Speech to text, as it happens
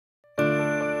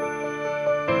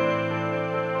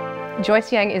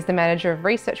Joyce Yang is the Manager of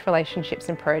Research Relationships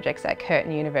and Projects at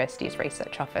Curtin University's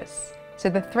Research Office. So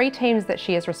the three teams that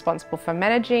she is responsible for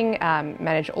managing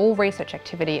manage all research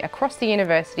activity across the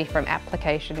university from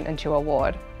application and to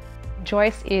award.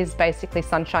 Joyce is basically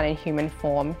sunshine in human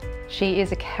form. She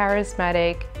is a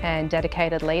charismatic and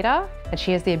dedicated leader, and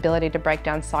she has the ability to break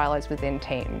down silos within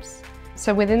teams.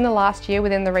 So within the last year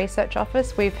within the Research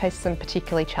Office, we've faced some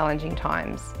particularly challenging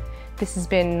times. This has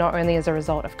been not only as a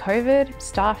result of COVID,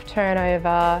 staff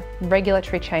turnover,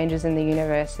 regulatory changes in the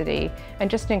university, and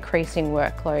just an increasing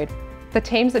workload. The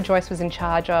teams that Joyce was in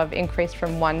charge of increased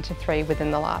from 1 to 3 within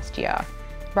the last year.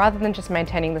 Rather than just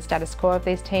maintaining the status quo of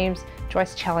these teams,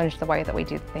 Joyce challenged the way that we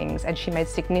did things, and she made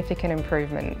significant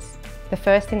improvements. The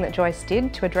first thing that Joyce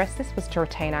did to address this was to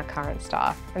retain our current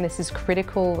staff, and this is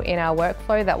critical in our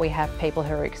workflow that we have people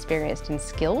who are experienced and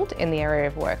skilled in the area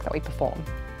of work that we perform.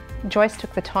 Joyce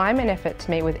took the time and effort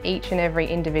to meet with each and every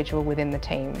individual within the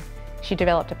team. She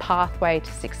developed a pathway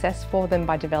to success for them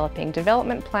by developing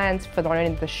development plans for not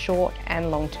only the short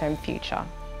and long-term future.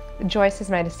 Joyce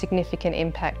has made a significant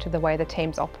impact to the way the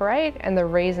teams operate, and the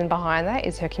reason behind that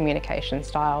is her communication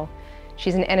style.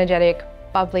 She's an energetic,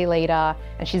 bubbly leader,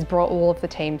 and she's brought all of the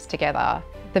teams together.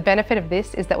 The benefit of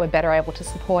this is that we're better able to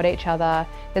support each other.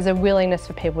 There's a willingness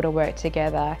for people to work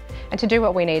together and to do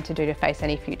what we need to do to face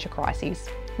any future crises.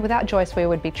 Without Joyce, we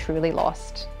would be truly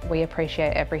lost. We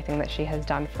appreciate everything that she has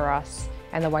done for us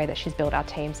and the way that she's built our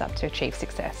teams up to achieve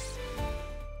success.